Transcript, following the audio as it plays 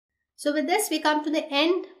So with this we come to the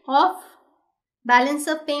end of balance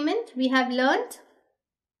of payment. We have learned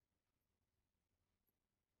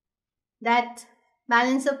that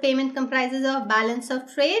balance of payment comprises of balance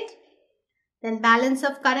of trade, then balance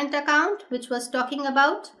of current account, which was talking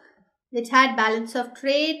about, which had balance of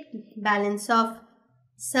trade, balance of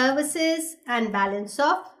services and balance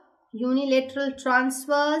of unilateral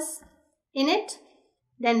transfers in it.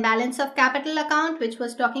 Then balance of capital account, which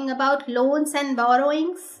was talking about loans and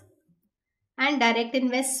borrowings and direct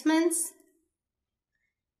investments.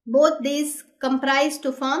 Both these comprise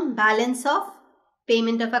to form balance of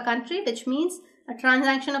payment of a country, which means a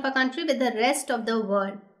transaction of a country with the rest of the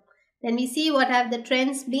world. Then we see what have the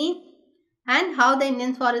trends been and how the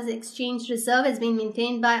Indian Foreign Exchange Reserve has been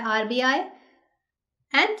maintained by RBI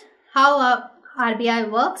and how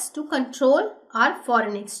RBI works to control our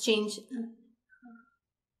foreign exchange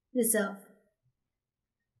reserve.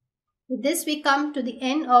 With this we come to the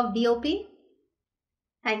end of DOP.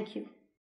 Thank you.